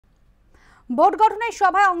Vote গঠনের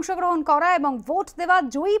সভায় অংশগ্রহণ করা এবং ভোট দেওয়া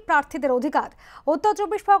জয়ী প্রার্থীদের অধিকার। উত্তর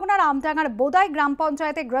চব্বিশ পরগনার আমডাঙ্গার বোদাই গ্রাম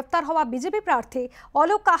পঞ্চায়েতে গ্রেফতার হওয়া বিজেপি প্রার্থী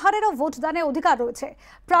অলোক কাহারেরও ভোটদানের অধিকার রয়েছে।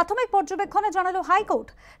 প্রাথমিক পর্যবেক্ষণে জানালো হাইকোর্ট।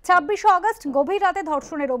 26শে আগস্ট গভীর রাতে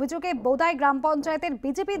ধর্ষণের অভিযোগে বোদাই গ্রাম পঞ্চায়েতের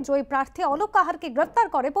বিজেপি জয়ী প্রার্থী অলোক কাহারকে গ্রেফতার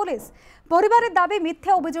করে পুলিশ। পরিবারের দাবি,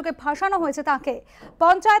 মিথ্যা অভিযোগে ফাঁসানো হয়েছে তাকে।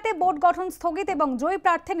 পঞ্চায়েতে ভোট গঠন স্থগিত এবং জয়ী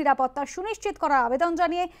প্রার্থীর নিরাপত্তা সুনিশ্চিত করার আবেদন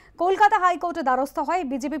জানিয়ে কলকাতা হাইকোর্টে দ্বারস্থ হয়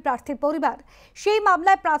বিজেপি প্রার্থীর পরিবার। সেই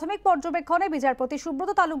মামলায় প্রাথমিক পর্যবেক্ষণে বিচারপতি সুব্রত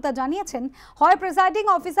তালুকদার জানিয়েছেন, হয় প্রিসাইডিং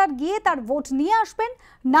অফিসার গিয়ে তার ভোট নিয়ে আসবেন,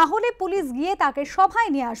 না হলে পুলিশ গিয়ে তাকে সভায়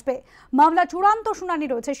নিয়ে আসবে। মামলা চূড়ান্ত শুনানি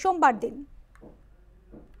রয়েছে সোমবার দিন।